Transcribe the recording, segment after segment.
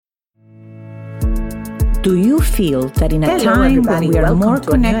Do you feel that in a time when we are more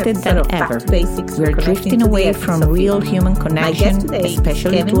connected than ever, we are drifting away from real human connection,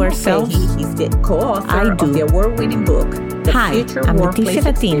 especially to ourselves? He's the co-author I do. of the award-winning book, Hi, I'm Leticia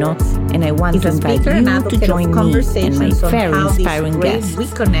Latino, and I want to invite you to join me and my very inspiring guests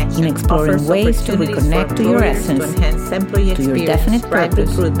in exploring ways to reconnect to your essence, to your definite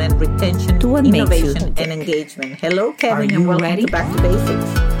purpose, retention, to what makes you innovation, and engagement. Hello, Kevin, Are and you welcome ready? to Back to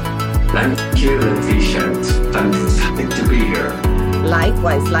Basics. Thank you, Leticia. It's fantastic to be here.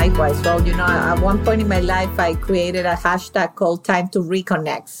 Likewise. Well, at one point in my life, I created a hashtag called Time to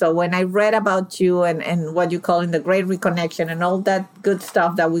Reconnect. So when I read about you and what you call in the Great Reconnection and all that good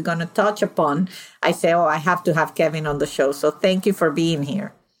stuff that we're going to touch upon, I say, I have to have Kevin on the show. So thank you for being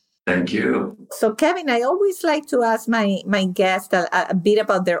here. Thank you. So, Kevin, I always like to ask my guests a bit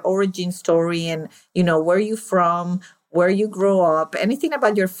about their origin story and, where you're from, where you grew up, anything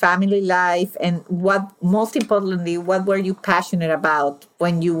about your family life, and most importantly, what were you passionate about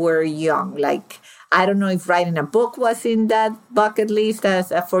when you were young? Like, I don't know if writing a book was in that bucket list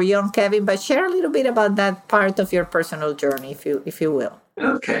as for young Kevin, but share a little bit about that part of your personal journey, if you will.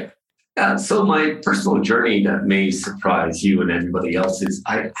 Okay. So my personal journey that may surprise you and everybody else is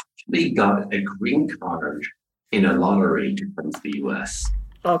I actually got a green card in a lottery to come to the US.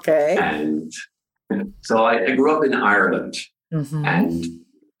 Okay. And so I grew up in Ireland,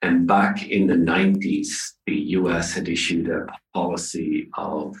 and back in the 90s, the US had issued a policy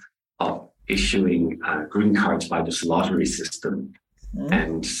of issuing green cards by this lottery system.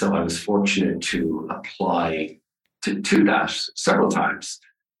 And so I was fortunate to apply to that several times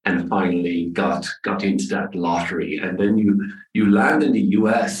and finally got into that lottery. And then you land in the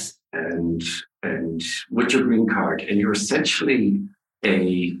US and with your green card, and you're essentially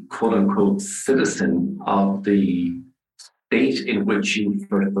a quote-unquote citizen of the state in which you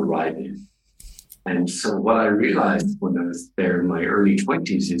first arrived in. And so what I realized when I was there in my early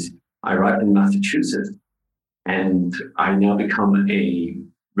 20s is I arrived in Massachusetts, and I now become a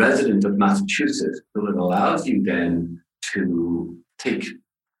resident of Massachusetts. So it allows you then to take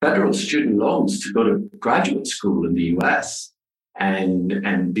federal student loans to go to graduate school in the US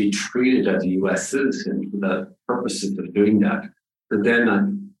and be treated as a US citizen for the purposes of doing that. But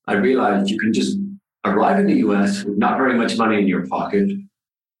then I realized you can just arrive in the US with not very much money in your pocket,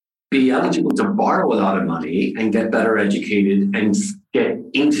 be eligible to borrow a lot of money and get better educated and get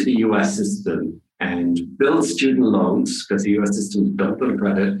into the US system and build student loans because the US system is built on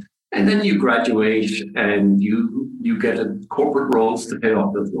credit. And then you graduate and you get corporate roles to pay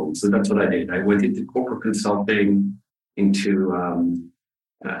off those loans. So that's what I did. I went into corporate consulting, into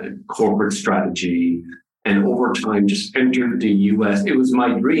corporate strategy, and over time just entered the US. It was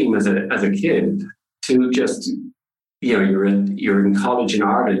my dream as a kid to just, you're in college in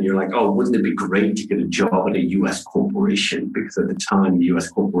Ireland, you're like, wouldn't it be great to get a job at a US corporation? Because at the time, US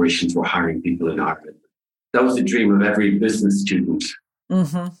corporations were hiring people in Ireland. That was the dream of every business student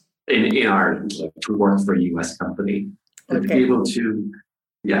in Ireland, like to work for a US company. And to be able to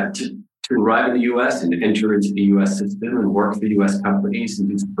arrive in the US and enter into the US system and work for US companies and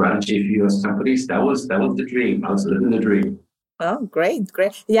do strategy for US companies, that was the dream. I was living the dream. Oh, great.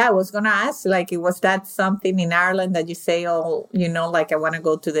 Yeah, I was going to ask, was that something in Ireland that you say, I want to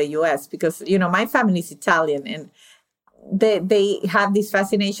go to the US? Because, my family is Italian and they have this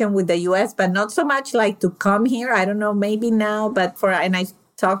fascination with the US, but not so much like to come here. I don't know, maybe now, but and I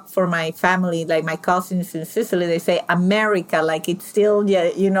talk for my family, like my cousins in Sicily, they say America, like it's still,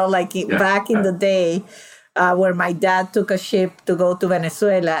 back in the day where my dad took a ship to go to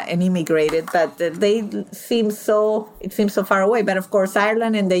Venezuela and immigrated, but it seems so far away. But of course,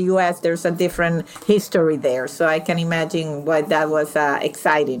 Ireland and the US, there's a different history there. So I can imagine why that was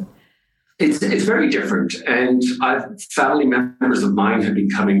exciting. It's very different. And family members of mine have been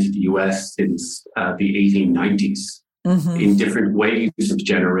coming to the US since the 1890s. In different waves of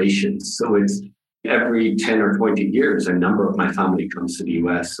generations. So it's every 10 or 20 years, a number of my family comes to the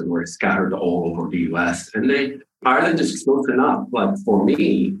US and we're scattered all over the US. And Ireland is close enough, but for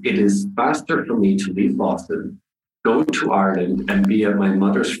me, it is faster for me to leave Boston, go to Ireland and be at my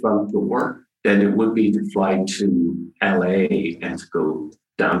mother's front door than it would be to fly to LA and to go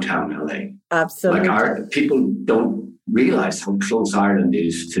downtown LA. Absolutely. People don't realize how close Ireland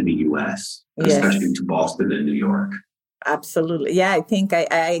is to the US, especially to Boston and New York. Absolutely. Yeah, I think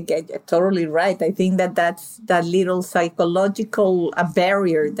I get totally right. I think that's that little psychological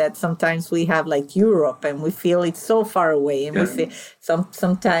barrier that sometimes we have, like Europe, and we feel it's so far away. And we see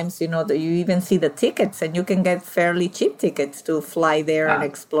sometimes, you even see the tickets, and you can get fairly cheap tickets to fly there and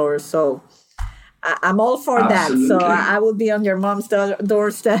explore. So I'm all for that. So I will be on your mom's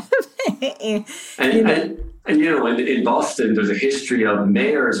doorstep In Boston, there's a history of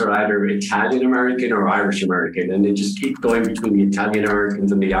mayors are either Italian American or Irish American, and they just keep going between the Italian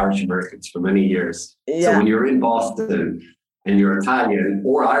Americans and the Irish Americans for many years. Yeah. So when you're in Boston and you're Italian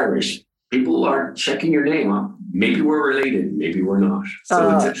or Irish, people are checking your name. Maybe we're related, maybe we're not. So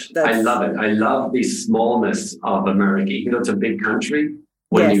I love it. I love the smallness of America, even though it's a big country.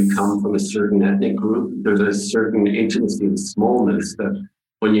 When you come from a certain ethnic group, there's a certain intimacy and smallness that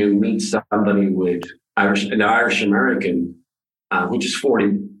when you meet somebody with an Irish American, which is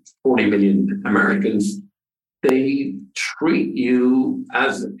 40 million Americans, they treat you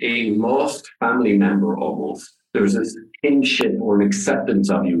as a lost family member almost. There's this kinship or an acceptance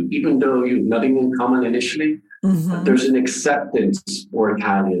of you, even though you have nothing in common initially. Mm-hmm. There's an acceptance for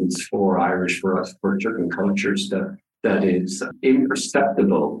Italians, for Irish, for us, for certain cultures that is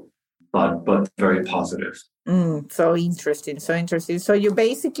imperceptible, but very positive. So interesting. So you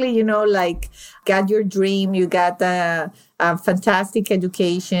basically, got your dream, you got a fantastic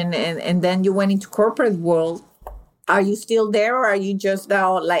education, and then you went into corporate world. Are you still there, or are you just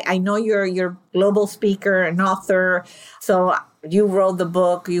now, I know you're global speaker and author, so you wrote the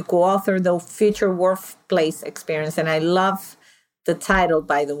book, you co-authored the Future Workplace Experience, and I love the title,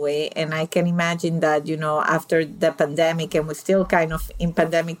 by the way, and I can imagine that, after the pandemic, and we're still kind of in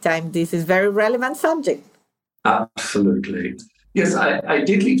pandemic time, this is very relevant subject. Absolutely. Yes, I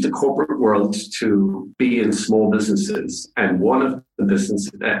did leave the corporate world to be in small businesses, and one of the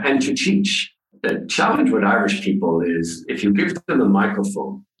businesses, and to teach. The challenge with Irish people is if you give them a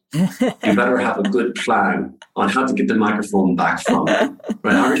microphone, you better have a good plan on how to get the microphone back from them.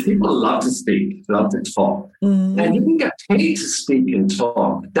 Right? Irish people love to speak, love to talk. Mm-hmm. And you can get paid to speak and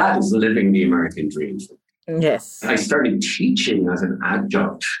talk. That is living the American dream. Yes. I started teaching as an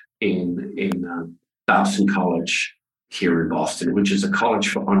adjunct in Babson College here in Boston, which is a college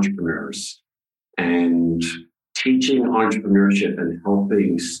for entrepreneurs. And teaching entrepreneurship and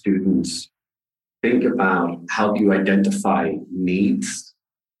helping students think about how do you identify needs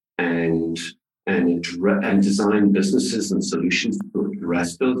and design businesses and solutions to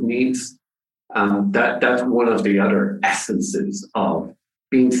address those needs. That's one of the other essences of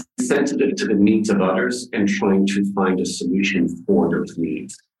being sensitive to the needs of others and trying to find a solution for those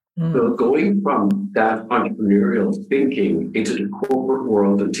needs. So going from that entrepreneurial thinking into the corporate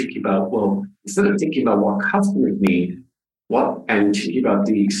world and thinking about, instead of thinking about what customers need, and thinking about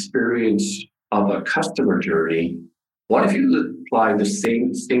the experience of a customer journey, what if you apply the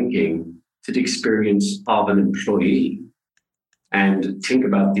same thinking to the experience of an employee and think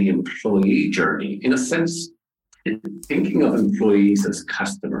about the employee journey? In a sense, thinking of employees as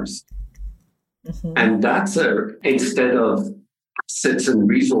customers. Mm-hmm. And that's instead of assets and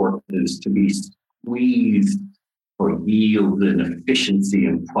resources to be squeezed for yield and efficiency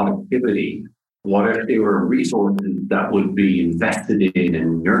and productivity, what if they were resources that would be invested in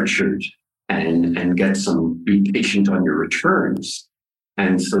and nurtured and be patient on your returns?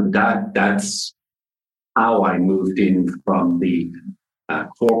 And so that's how I moved in from the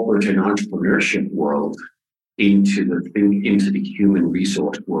corporate and entrepreneurship world into the human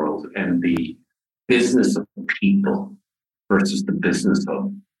resource world and the business of people versus the business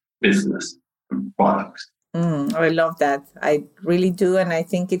of business and products. I love that. I really do. And I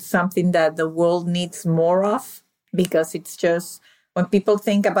think it's something that the world needs more of, because it's just when people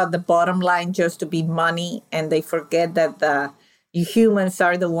think about the bottom line just to be money, and they forget that you humans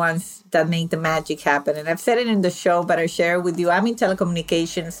are the ones that make the magic happen. And I've said it in the show, but I share with you, I'm in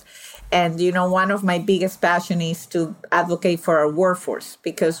telecommunications. And, one of my biggest passion is to advocate for our workforce,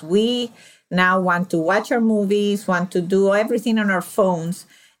 because we now want to watch our movies, want to do everything on our phones.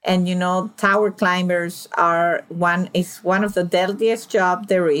 And, tower climbers is one of the deadliest jobs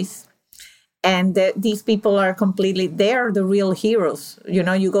there is. And these people are they're the real heroes.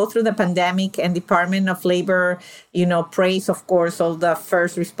 You go through the pandemic, and Department of Labor, praise, of course, all the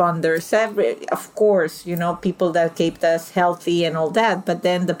first responders, of course, people that kept us healthy and all that. But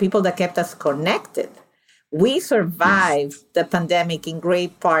then the people that kept us connected. We survived the pandemic in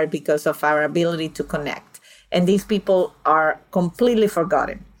great part because of our ability to connect. And these people are completely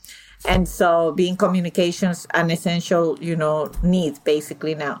forgotten. And so being communications an essential, need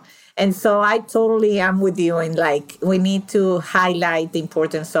basically now. And so I totally am with you in we need to highlight the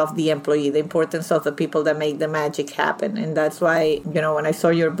importance of the employee, the importance of the people that make the magic happen. And that's why, when I saw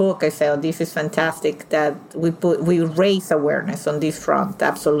your book, I said, this is fantastic that we raise awareness on this front.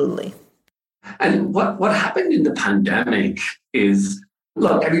 Absolutely. And what happened in the pandemic is,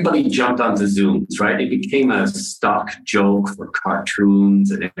 look, everybody jumped onto Zooms, right? It became a stock joke for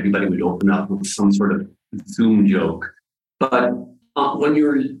cartoons, and everybody would open up with some sort of Zoom joke. But when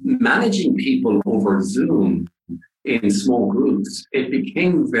you're managing people over Zoom in small groups, it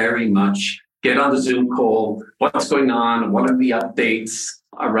became very much get on the Zoom call, what's going on, what are the updates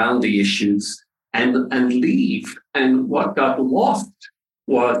around the issues, and leave. And what got lost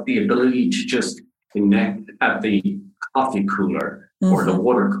was the ability to just connect at the coffee cooler or the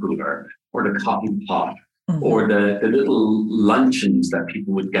water cooler or the coffee pot or the little luncheons that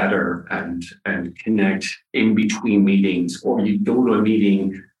people would gather and connect in between meetings, or you go to a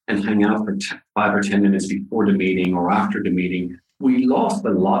meeting and hang out for 5 or 10 minutes before the meeting or after the meeting. We lost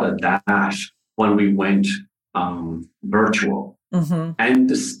a lot of that when we went virtual. And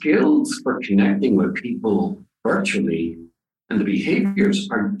the skills for connecting with people virtually and the behaviors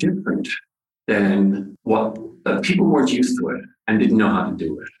are different than what people weren't used to it and didn't know how to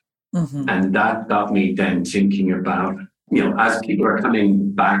do it. And that got me then thinking about, as people are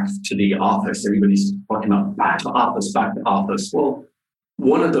coming back to the office, everybody's talking about back to office. Well,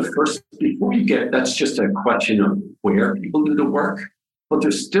 one of the first, before you get, that's just a question of where people do the work, but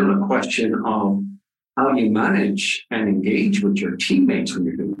there's still a question of how you manage and engage with your teammates when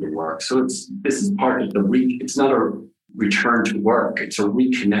you're doing your work. So this is part of it's not a return to work, it's a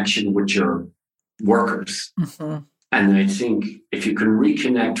reconnection with your workers. And I think if you can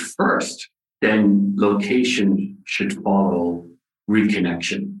reconnect first, then location should follow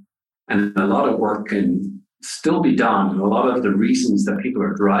reconnection. And a lot of work can still be done. And a lot of the reasons that people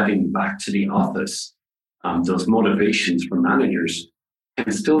are driving back to the office, those motivations for managers,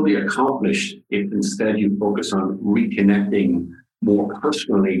 can still be accomplished if instead you focus on reconnecting more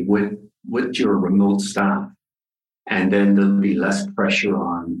personally with your remote staff. And then there'll be less pressure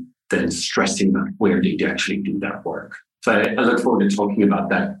on than stressing about where did you actually do that work. So I look forward to talking about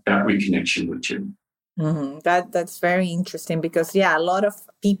that reconnection with you. That's very interesting because, a lot of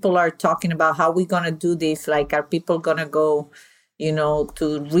people are talking about how we're going to do this. Like, are people going to go,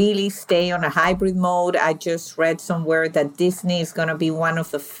 to really stay on a hybrid mode? I just read somewhere that Disney is going to be one of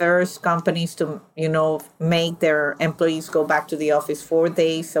the first companies to, make their employees go back to the office 4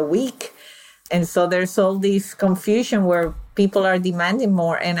 days a week. And so there's all this confusion where people are demanding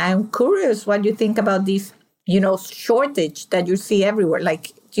more. And I'm curious what you think about this, shortage that you see everywhere.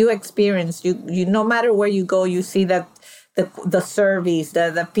 Like you experience, you no matter where you go, you see that the surveys,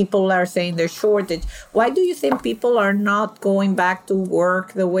 the people are saying there's shortage. Why do you think people are not going back to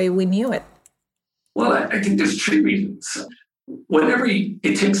work the way we knew it? Well, I think there's 3 reasons.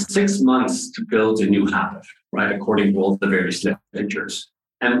 It takes 6 months to build a new habit, right? According to all the various literatures.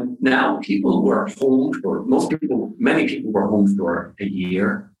 And now people were home many people were home for a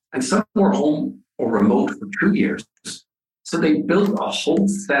year, and some were home or remote for 2 years. So they built a whole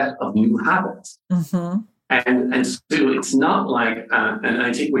set of new habits. And so it's not like, and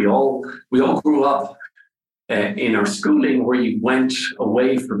I think we all grew up in our schooling where you went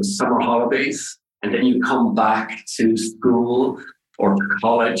away for the summer holidays and then you come back to school or to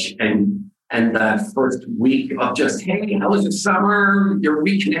college and that first week of just, hey, how was the summer? You're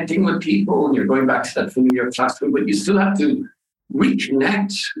reconnecting with people and you're going back to that familiar classroom, but you still have to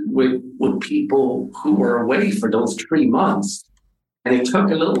reconnect with people who were away for those 3 months. And it took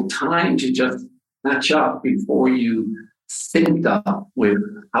a little time to just catch up before you synced up with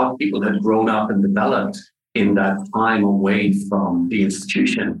how people had grown up and developed in that time away from the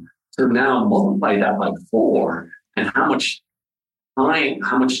institution. So now multiply that by 4 and how much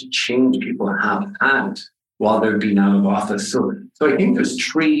change people have had while they've been out of office. So I think there's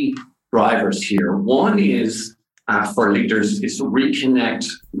 3 drivers here. One is for leaders is to reconnect,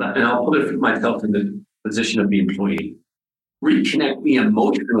 and I'll put myself in the position of the employee. Reconnect me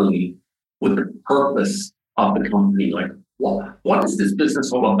emotionally with the purpose of the company. Like, what is this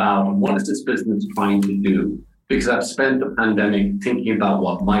business all about? And what is this business trying to do? Because I've spent the pandemic thinking about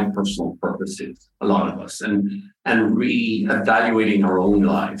what my personal purpose is, a lot of us, and re-evaluating our own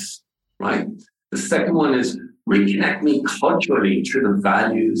lives, right? The second one is reconnect me culturally through the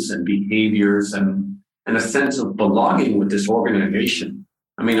values and behaviors and a sense of belonging with this organization.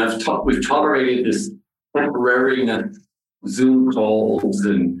 I mean, we've tolerated this temporary Zoom calls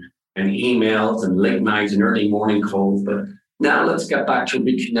and emails and late nights and early morning calls, but now let's get back to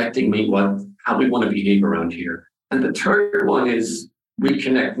reconnecting me how we want to behave around here. And the third one is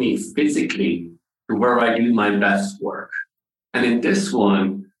reconnect me physically to where I do my best work. And in this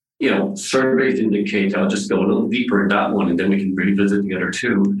one, surveys indicate, I'll just go a little deeper in that one and then we can revisit the other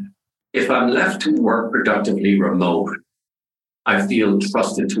 2. If I'm left to work productively remote, I feel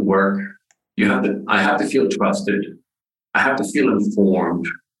trusted to work. I have to feel trusted. I have to feel informed.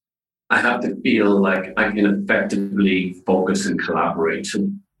 I have to feel like I can effectively focus and collaborate. So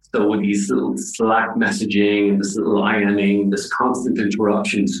So with these little Slack messaging and this little IMing, this constant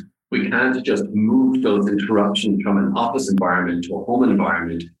interruptions, we can't just move those interruptions from an office environment to a home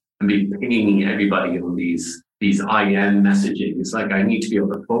environment and be pinging everybody on these IM messaging. It's like I need to be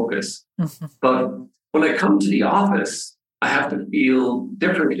able to focus. Mm-hmm. But when I come to the office, I have to feel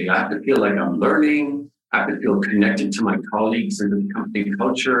differently. I have to feel like I'm learning. I have to feel connected to my colleagues and the company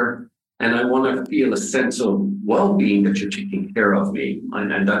culture. And I want to feel a sense of well-being that you're taking care of me.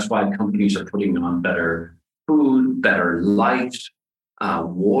 And that's why companies are putting on better food, better light,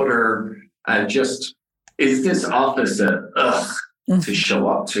 water. Just, is this office to show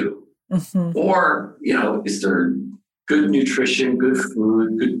up to? Mm-hmm. Or, is there good nutrition, good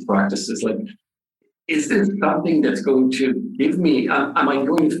food, good practices? Like, is this something that's going to give me, am I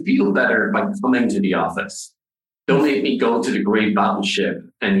going to feel better by coming to the office? Don't make me go to the great battleship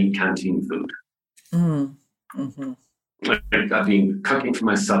and eat canteen food. Mm-hmm. Like, I've been cooking for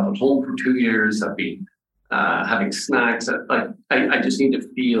myself at home for 2 years. I've been having snacks. I just need to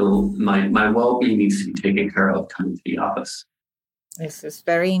feel my well-being needs to be taken care of coming to the office. This is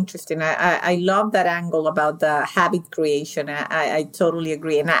very interesting. I love that angle about the habit creation. I totally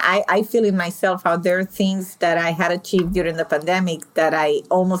agree. And I feel in myself how there are things that I had achieved during the pandemic that I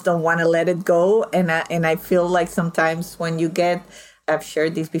almost don't want to let it go. And I feel like sometimes when you get, I've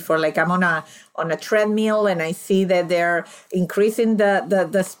shared this before, like I'm on a treadmill and I see that they're increasing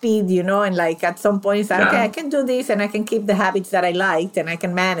the speed, and like at some point it's like, okay, I can do this and I can keep the habits that I liked and I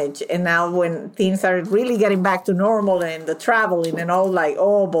can manage. And now when things are really getting back to normal and the traveling and all, like,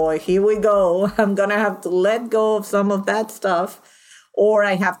 oh boy, here we go. I'm going to have to let go of some of that stuff, or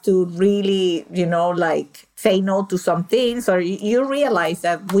I have to really, like say no to some things, or you realize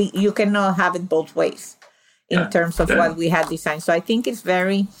that you cannot have it both ways. In terms of what we had designed. So I think it's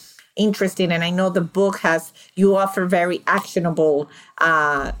very interesting. And I know the book you offer very actionable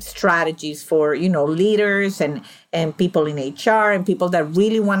strategies for, leaders and people in HR and people that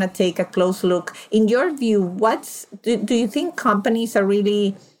really want to take a close look. In your view, do you think companies are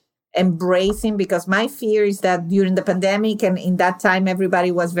really embracing? Because my fear is that during the pandemic and in that time,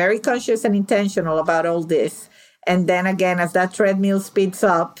 everybody was very conscious and intentional about all this. And then again, as that treadmill speeds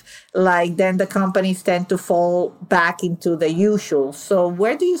up, then the companies tend to fall back into the usual. So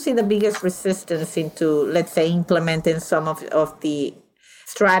where do you see the biggest resistance into, let's say, implementing some of the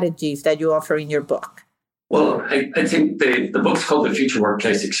strategies that you offer in your book? Well, I think the book's called The Future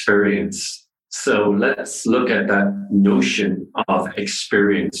Workplace Experience. So let's look at that notion of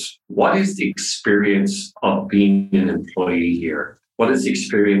experience. What is the experience of being an employee here? What is the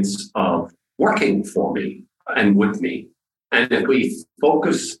experience of working for me and with me? And if we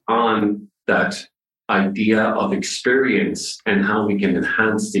focus on that idea of experience and how we can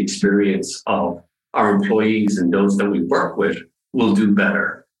enhance the experience of our employees and those that we work with, we'll do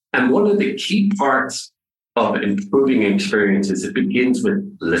better. And one of the key parts of improving experience is it begins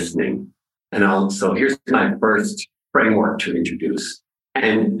with listening. And so here's my first framework to introduce.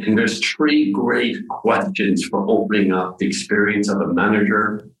 And there's 3 great questions for opening up the experience of a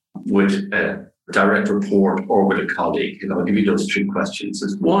manager with a direct report or with a colleague. And I'll give you those 3 questions.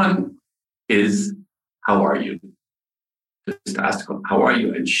 One is, how are you? Just ask them, how are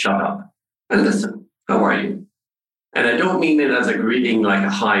you? And shut up and listen. How are you? And I don't mean it as a greeting, like a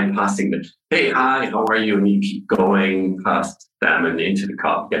hi passing, but hey, hi, how are you? And you keep going past them and into the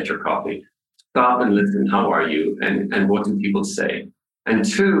coffee, get your coffee. Stop and listen, how are you? And what do people say? And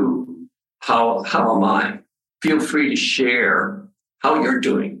 2, how am I? Feel free to share how you're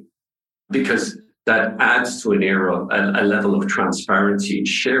doing, because that adds to a level of transparency and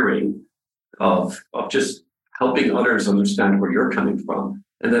sharing of just helping others understand where you're coming from.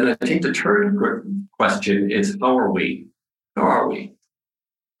 And then I think the third question is, how are we? How are we?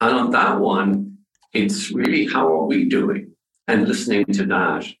 And on that one, it's really, how are we doing? And listening to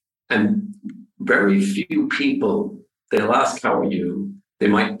that. And very few people, they'll ask, how are you? They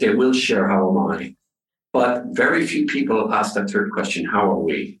will share, how am I? But very few people ask that third question, how are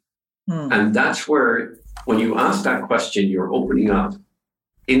we? And that's where, when you ask that question, you're opening up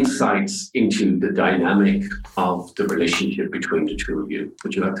insights into the dynamic of the relationship between the two of you,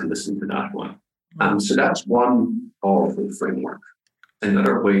 but you have to listen to that one. So that's one powerful framework.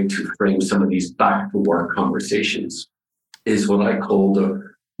 Another way to frame some of these back to work conversations is what I call the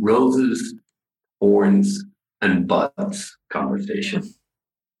roses, thorns, and buds conversation.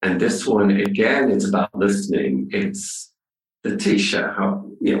 And this one, again, it's about listening. It's, Letitia,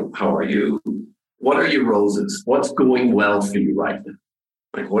 how are you? What are your roses? What's going well for you right now?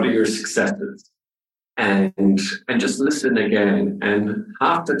 Like, what are your successes? And just listen again. And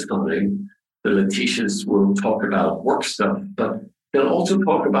half the time, the Letitias will talk about work stuff, but they'll also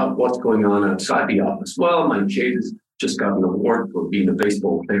talk about what's going on outside the office. Well, my kid has just got an award for being a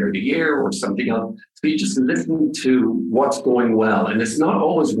baseball player of the year or something else. So you just listen to what's going well. And it's not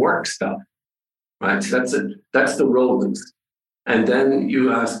always work stuff, right? So that's it. That's the roses. And then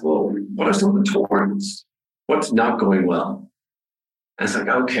you ask, well, what are some of the thorns? What's not going well? And it's like,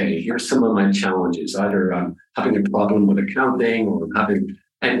 okay, here's some of my challenges. Either I'm having a problem with accounting or I'm having,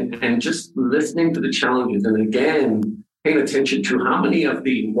 and just listening to the challenges. And again, paying attention to how many of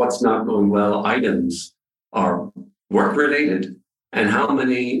the what's not going well items are work-related and how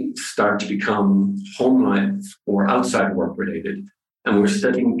many start to become home life or outside work-related. And we're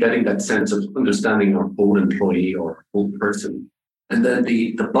getting that sense of understanding our whole employee or whole person. And then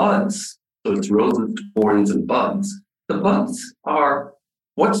the buds, so it's roses, thorns, and buds. The buds are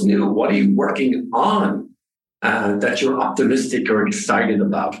what's new? What are you working on that you're optimistic or excited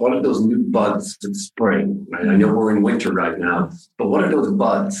about? What are those new buds in spring? Right? I know we're in winter right now, but what are those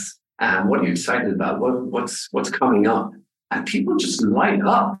buds? What are you excited about? What's coming up? And people just light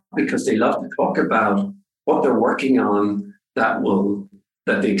up because they love to talk about what they're working on that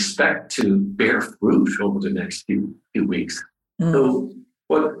they expect to bear fruit over the next few weeks. So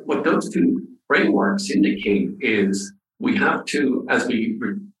what those two frameworks indicate is we have to, as we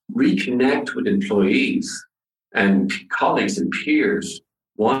reconnect with employees and colleagues and peers,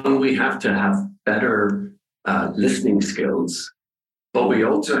 one, we have to have better listening skills, but we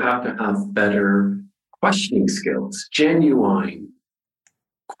also have to have better questioning skills, genuine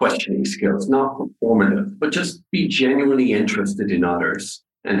questioning skills, not performative, but just be genuinely interested in others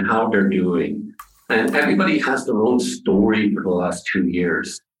and how they're doing. And everybody has their own story for the last 2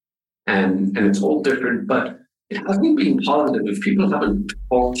 years. And it's all different, but it hasn't been positive. If people haven't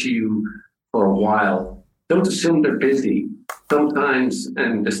talked to you for a while, don't assume they're busy. Sometimes,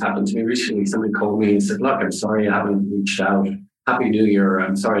 and this happened to me recently, somebody called me and said, look, I'm sorry I haven't reached out. Happy New Year.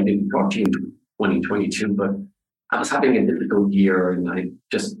 I'm sorry I didn't talk to you in 2022, but I was having a difficult year and I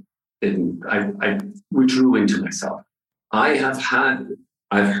just didn't, I withdrew into myself. I've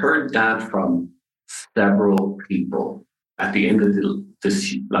heard that from several people at the end of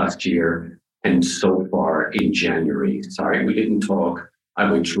this last year and so far in January. Sorry, we didn't talk. I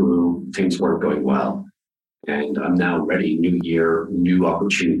withdrew. Things weren't going well. And I'm now ready, new year, new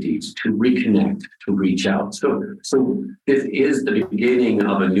opportunities to reconnect, to reach out. So this is the beginning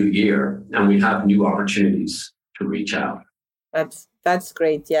of a new year and we have new opportunities to reach out. That's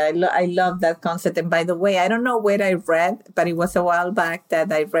great. Yeah, I love that concept. And by the way, I don't know where I read, but it was a while back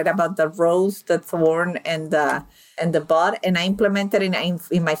that I read about the rose, the thorn, and the bud, and I implemented it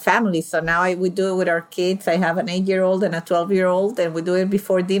in my family. So now we do it with our kids. I have an 8-year-old and a 12-year-old, and we do it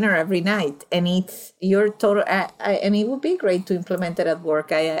before dinner every night. And it's your total. And it would be great to implement it at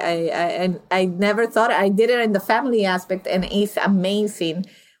work. I never thought I did it in the family aspect, and it's amazing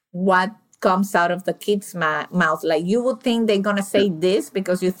what comes out of the kids' mouth. Like you would think they're going to say this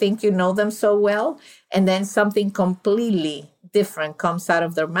because you think you know them so well, and then something completely different comes out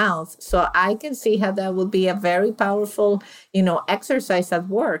of their mouth. So I can see how that would be a very powerful, exercise at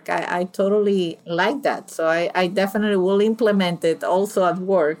work. I totally like that. So I definitely will implement it also at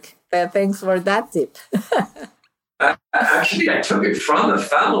work. Thanks for that tip. Actually, I took it from a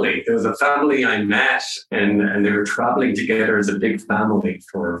family. There was a family I met, and they were traveling together as a big family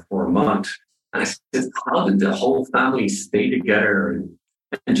for a month. And I said, how did the whole family stay together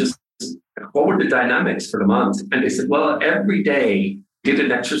and just, what were the dynamics for the month? And they said, well, every day did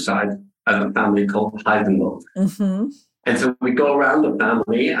an exercise as a family called highs and lows. Mm-hmm. And so we go around the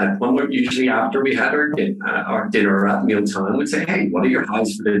family, and usually after we had our dinner at mealtime, we'd say, hey, what were your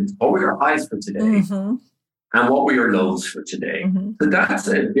highs for today? Mm-hmm. And what were your lows for today? Mm-hmm. So that's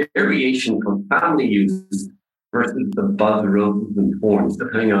a variation from family use versus the buds, roses, and thorns,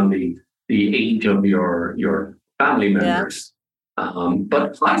 depending on the age of your family members. Yeah.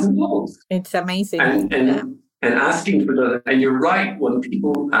 But highs and lows. It's amazing. And asking for and you're right, when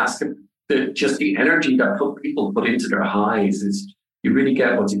people ask just the energy that people put into their highs is, you really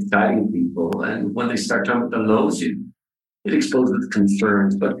get what's exciting people. And when they start talking about the lows, it exposes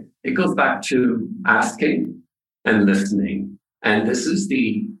concerns. But it goes back to asking and listening. And this is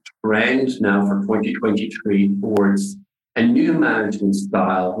the trend now for 2023 towards a new management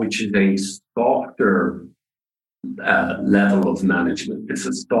style, which is a softer level of management. It's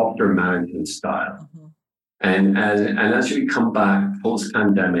a softer management style. Mm-hmm. And as we come back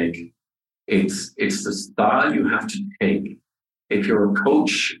post-pandemic, it's the style you have to take. If you're a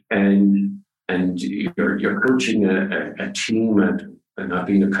coach and you're coaching a team and not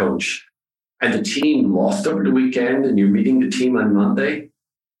being a coach, and the team lost over the weekend and you're meeting the team on Monday,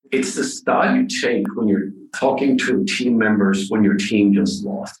 it's the style you take when you're talking to team members when your team just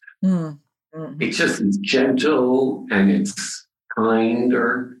lost. It's just it's gentle and it's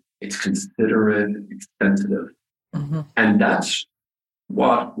kinder, it's considerate, it's sensitive. And that's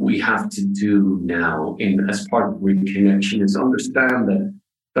what we have to do now as part of reconnection, is understand that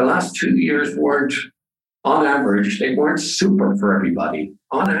the last 2 years weren't, on average, they weren't super for everybody.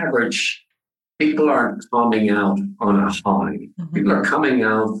 On average, people aren't coming out on a high. People are coming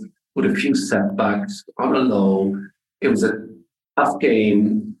out with a few setbacks on a low. It was a tough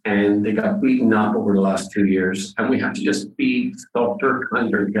game and they got beaten up over the last 2 years. And we have to just be softer,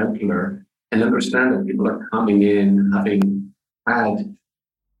 kinder, gentler, and understand that people are coming in having had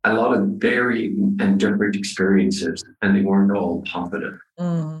a lot of varied and different experiences, and they weren't all positive.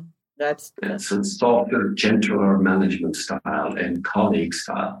 That's so softer, gentler management style and colleague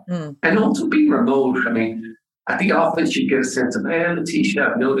style. And also being remote. I mean, I think often you get a sense of, hey,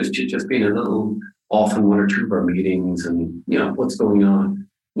 Letitia, I've noticed you've just been a little off in one or two of our meetings and, what's going on?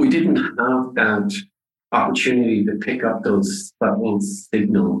 We didn't have that opportunity to pick up those subtle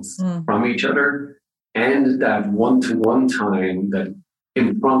signals from each other, and that one-to-one time, that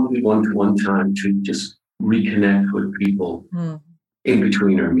impromptu one-to-one time to just reconnect with people in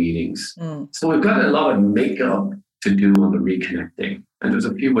between our meetings. So we've got a lot of makeup to do on the reconnecting. And there's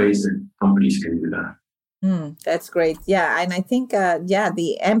a few ways that companies can do that. That's great. Yeah. And I think,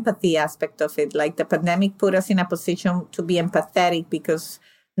 the empathy aspect of it, like the pandemic put us in a position to be empathetic, because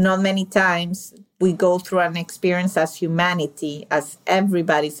not many times we go through an experience as humanity, as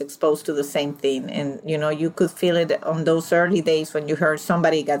everybody's exposed to the same thing. And, you could feel it on those early days when you heard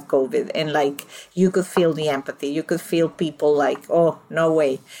somebody got COVID, and like, you could feel the empathy. You could feel people like, oh, no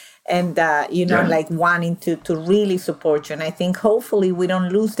way. And, like wanting to really support you. And I think hopefully we don't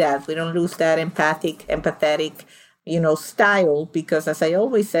lose that. We don't lose that empathetic, style, because as I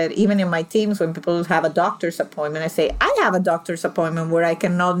always said, even in my teams, when people have a doctor's appointment, I say, I have a doctor's appointment where I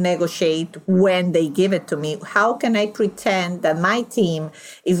cannot negotiate when they give it to me. How can I pretend that my team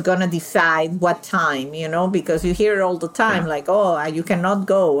is going to decide what time, because you hear it all the time, like, oh, you cannot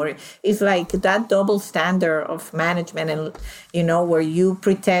go. Or it's like that double standard of management, and, where you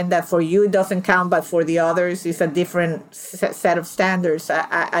pretend that for you it doesn't count, but for the others it's a different set of standards.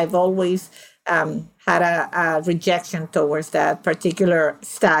 I've always had a rejection towards that particular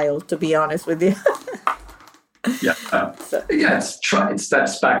style, to be honest with you. It's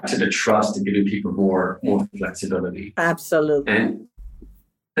that's back to the trust and giving people more flexibility. Absolutely. And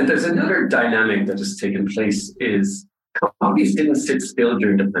there's another dynamic that has taken place is companies didn't sit still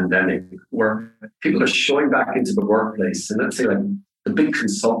during the pandemic, where people are showing back into the workplace. And let's say like the big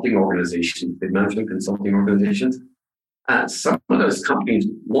consulting organizations, big management consulting organizations, some of those companies,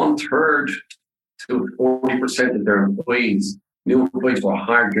 1/3 to 40% of their new employees were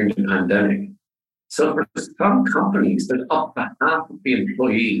hired during the pandemic. So for some companies, that up to half of the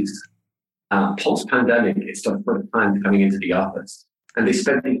employees post-pandemic, it's their first time coming into the office. And they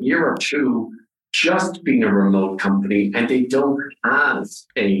spent a year or two just being a remote company, and they don't have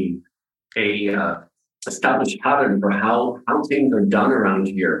a established pattern for how things are done around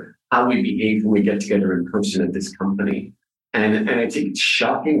here, how we behave when we get together in person at this company. And I think it's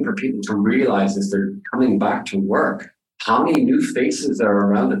shocking for people to realize as they're coming back to work, how many new faces are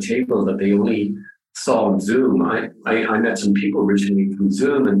around the table that they only saw on Zoom. I met some people originally from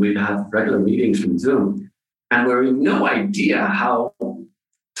Zoom, and we'd have regular meetings from Zoom. And we had no idea how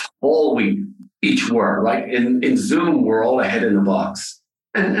tall we each were, right? In Zoom, we're all a head in a box.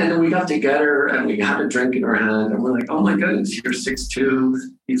 And then we got together and we had a drink in our hand, and we're like, oh my goodness, you're 6'2",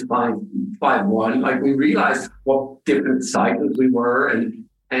 he's 5'1". Like, we realized what different sizes we were, and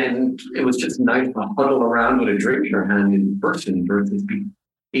it was just nice to huddle around with a drink in our hand in person versus be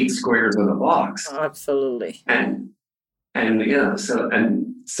 8 squares on a box. Oh, absolutely. And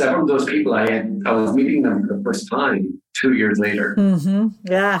several of those people I was meeting them for the first time 2 years later. Mm-hmm.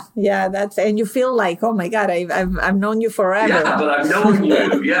 Yeah. And you feel like, oh my God, I've known you forever. Yeah, but I've known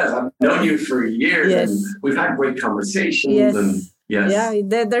you. Yes, I've known you for years, and we've had great conversations. Yes. And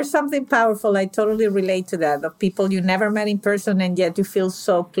yeah, there's something powerful. I totally relate to that, of people you never met in person, and yet you feel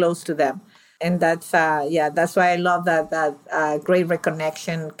so close to them. And that's why I love that great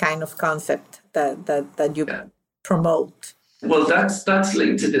reconnection kind of concept that you promote. Well, that's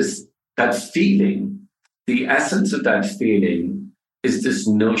linked to that feeling. The essence of that feeling is this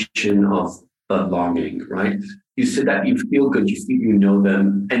notion of belonging, right? You said that you feel good, you feel you know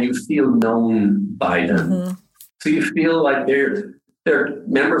them, and you feel known by them. Mm-hmm. So you feel like they're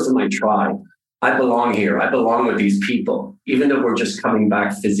members of my tribe. I belong here. I belong with these people. Even though we're just coming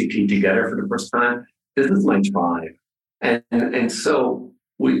back physically together for the first time, this is my tribe. And so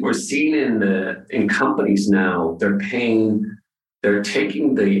we're seeing in companies now, they're taking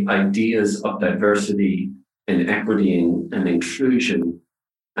the ideas of diversity and equity and inclusion,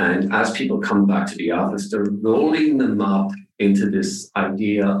 and as people come back to the office, they're rolling them up into this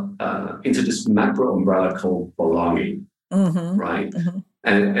idea, into this macro umbrella called belonging, right? Mm-hmm.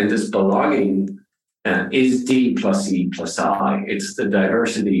 And this belonging is D plus E plus I. It's the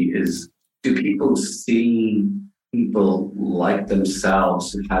diversity is, do people see people like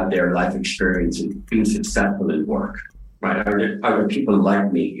themselves who've had their life experience and been successful in work, right? Are there people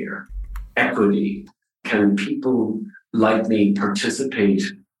like me here? Equity. Can people like me participate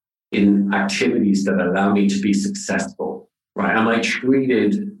in activities that allow me to be successful, right? Am I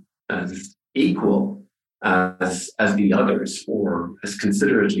treated as equal as the others, or as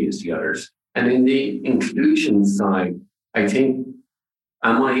considerately as the others? And in the inclusion side, I think,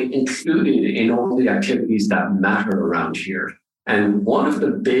 am I included in all the activities that matter around here? And one of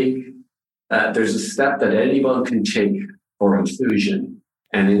the big, there's a step that anyone can take for inclusion.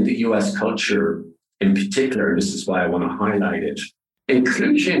 And in the US culture in particular, this is why I want to highlight it.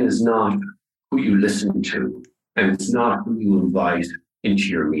 Inclusion is not who you listen to, and it's not who you invite into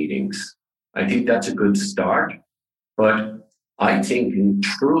your meetings. I think that's a good start. But I think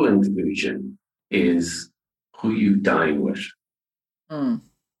true inclusion is who you dine with.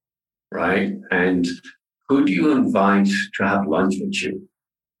 Right? And who do you invite to have lunch with you?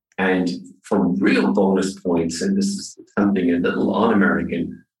 And for real bonus points, and this is something a little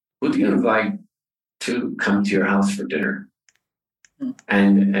un-American, who do you invite to come to your house for dinner?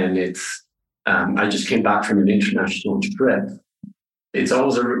 And it's, I just came back from an international trip. It's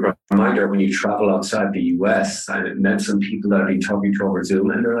always a reminder when you travel outside the US. I met some people that I've been talking to over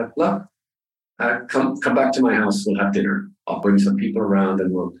Zoom, and they're like, look, come back to my house, we'll have dinner. I'll bring some people around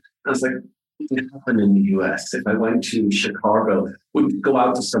and I was like, it can happen in the US. If I went to Chicago, we'd go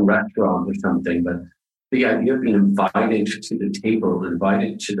out to some restaurant or something, but the idea of being invited to the table,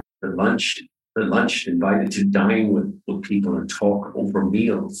 invited to the lunch, invited to dine with people and talk over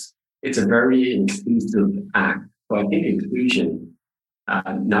meals, it's a very inclusive act. So I think inclusion,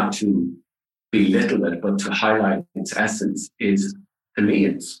 not to belittle it, but to highlight its essence, is, to me,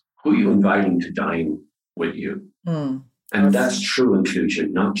 it's who you're inviting to dine with you. And that's true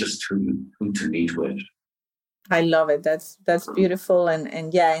inclusion, not just who to meet with. I love it. That's beautiful.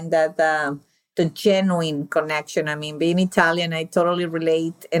 And yeah, and that the genuine connection. I mean, being Italian, I totally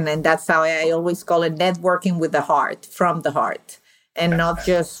relate. And that's how I always call it networking with the heart, from the heart, and not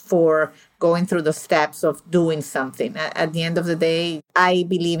just for going through the steps of doing something. At the end of the day, I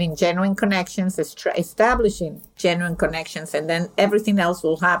believe in genuine connections, establishing genuine connections, and then everything else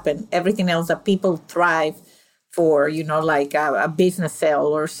will happen. Everything else that people thrive for, like a business sale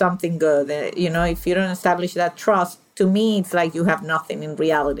or something good. If you don't establish that trust, to me, it's like you have nothing in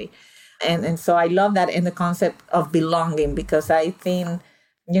reality. And so I love that in the concept of belonging, because I think,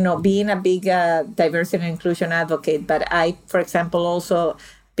 being a big diversity and inclusion advocate, but I, for example, also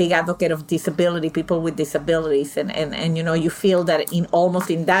big advocate of disability, people with disabilities. And you feel that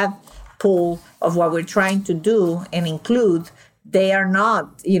in that pool of what we're trying to do and include, they are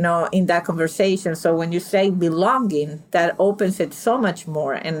not, in that conversation. So when you say belonging, that opens it so much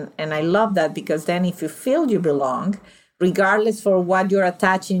more. And I love that, because then if you feel you belong, regardless for what you're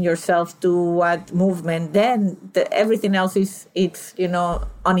attaching yourself to, what movement, then everything else it's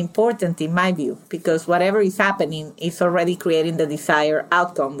unimportant in my view, because whatever is happening is already creating the desired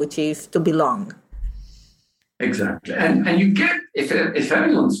outcome, which is to belong. Exactly. And you get, if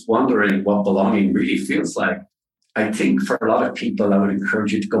anyone's wondering what belonging really feels like, I think for a lot of people, I would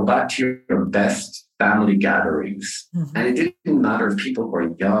encourage you to go back to your best family gatherings. Mm-hmm. And it didn't matter if people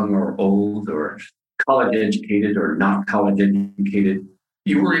were young or old or college educated or not college educated.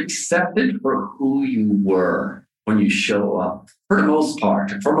 You were accepted for who you were when you show up. For the most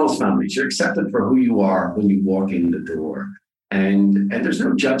part, for most families, you're accepted for who you are when you walk in the door. And there's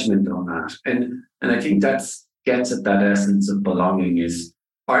no judgment on that. And I think that gets at that essence of belonging is,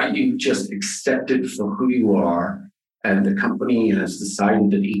 are you just accepted for who you are? And the company has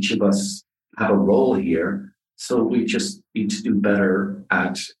decided that each of us have a role here. So we just need to do better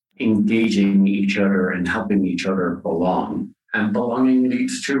at engaging each other and helping each other belong. And belonging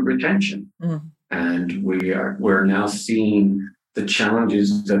leads to retention. And we're now seeing the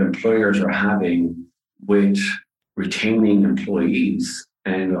challenges that employers are having with retaining employees.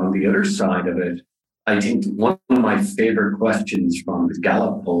 And on the other side of it, I think one of my favorite questions from the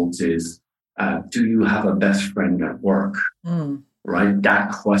Gallup polls is, do you have a best friend at work? Right?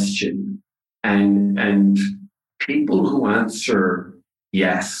 That question. And people who answer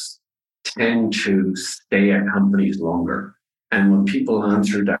yes tend to stay at companies longer. And when people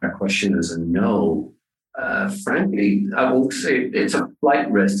answer that question as a no, frankly, I won't say it's a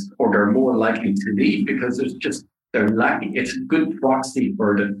flight risk, or they're more likely to leave because they're lacking. It's a good proxy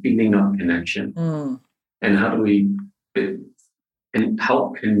for the feeling of connection. And how do we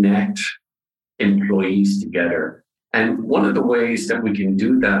help connect employees together? And one of the ways that we can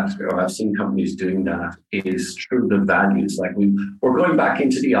do that, or I've seen companies doing that, is through the values. Like we're going back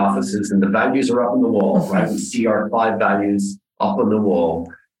into the offices and the values are up on the wall, right? We see our 5 values up on the wall.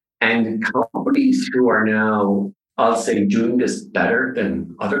 And companies who are now, I'll say, doing this better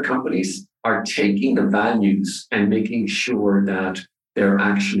than other companies are taking the values and making sure that they're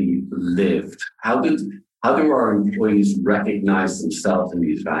actually lived. How do our employees recognize themselves in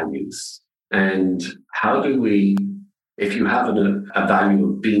these values? And how do we, if you have a value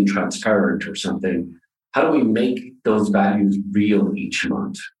of being transparent or something, how do we make those values real each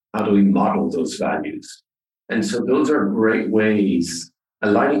month? How do we model those values? And so those are great ways.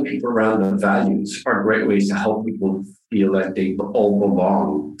 Aligning people around the values are great ways to help people feel like they all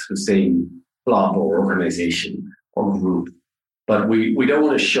belong to the same club or organization or group. But we don't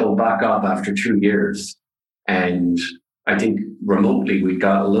want to show back up after 2 years. And I think remotely we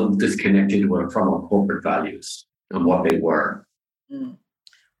got a little disconnected from our corporate values and what they were.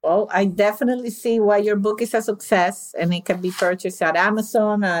 Well, I definitely see why your book is a success, and it can be purchased at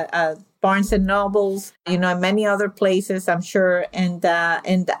Amazon, at Barnes and Nobles, and many other places, I'm sure. And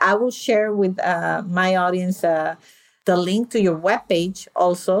I will share with my audience the link to your webpage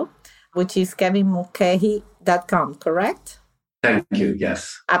also, which is kevinmulcahy.com, correct? Thank you.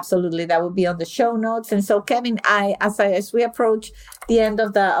 Yes, absolutely. That will be on the show notes. And so, Kevin, as we approach the end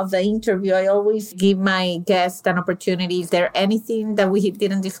of the interview, I always give my guests an opportunity. Is there anything that we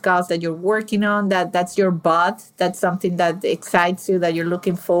didn't discuss that you're working on, that's your buzz, that's something that excites you, that you're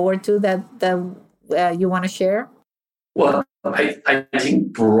looking forward to, that you want to share? Well, I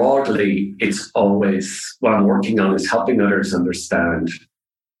think broadly, it's always what I'm working on is helping others understand.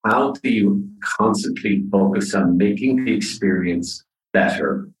 How do you constantly focus on making the experience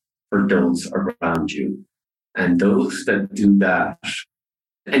better for those around you? And those that do that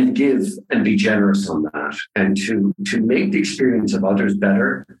and give and be generous on that, and to make the experience of others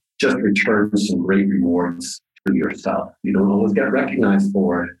better, just return some great rewards to yourself. You don't always get recognized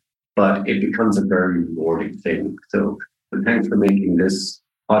for it, but it becomes a very rewarding thing. So thanks for making this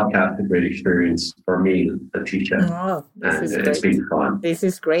podcast a great experience for me, Leticia. And it's been fun. This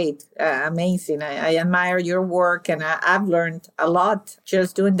is great. Amazing. I admire your work, and I've learned a lot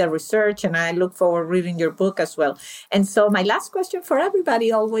just doing the research, and I look forward to reading your book as well. And so my last question for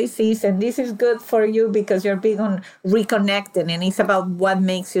everybody always is, and this is good for you because you're big on reconnecting, and it's about what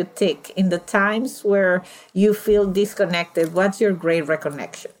makes you tick. In the times where you feel disconnected, what's your great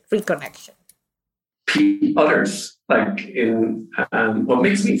reconnection? Others. Like what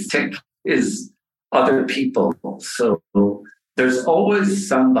makes me tick is other people. So there's always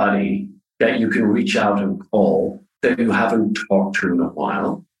somebody that you can reach out and call that you haven't talked to in a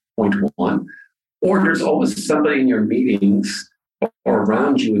while, point one. Or there's always somebody in your meetings or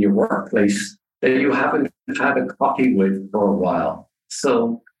around you in your workplace that you haven't had a coffee with for a while.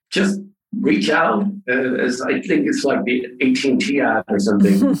 So just reach out, as I think it's like the AT&T ad or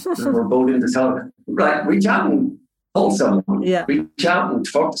something. We're both in the cell. Like, reach out and call someone. Yeah. Reach out and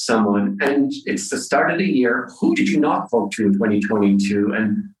talk to someone. And it's the start of the year. Who did you not talk to in 2022?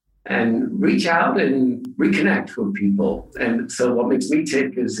 And reach out and reconnect with people. And so what makes me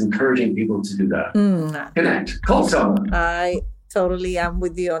tick is encouraging people to do that. Connect. Call someone. I totally am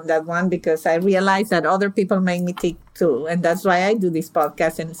with you on that one, because I realize that other people make me tick too. And that's why I do this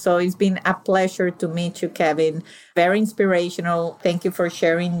podcast. And so it's been a pleasure to meet you, Kevin. Very inspirational. Thank you for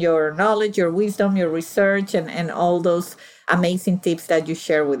sharing your knowledge, your wisdom, your research, and all those amazing tips that you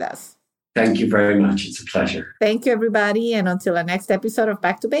share with us. Thank you very much. It's a pleasure. Thank you, everybody. And until the next episode of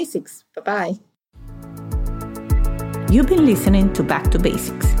Back to Basics. Bye-bye. You've been listening to Back to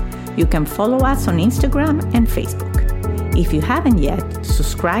Basics. You can follow us on Instagram and Facebook. If you haven't yet,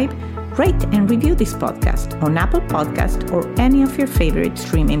 subscribe, rate, and review this podcast on Apple Podcast or any of your favorite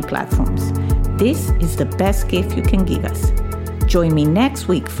streaming platforms. This is the best gift you can give us. Join me next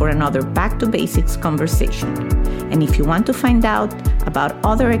week for another Back to Basics conversation. And if you want to find out about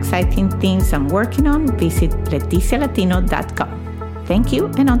other exciting things I'm working on, visit leticialatino.com. Thank you,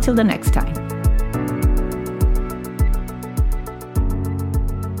 and until the next time.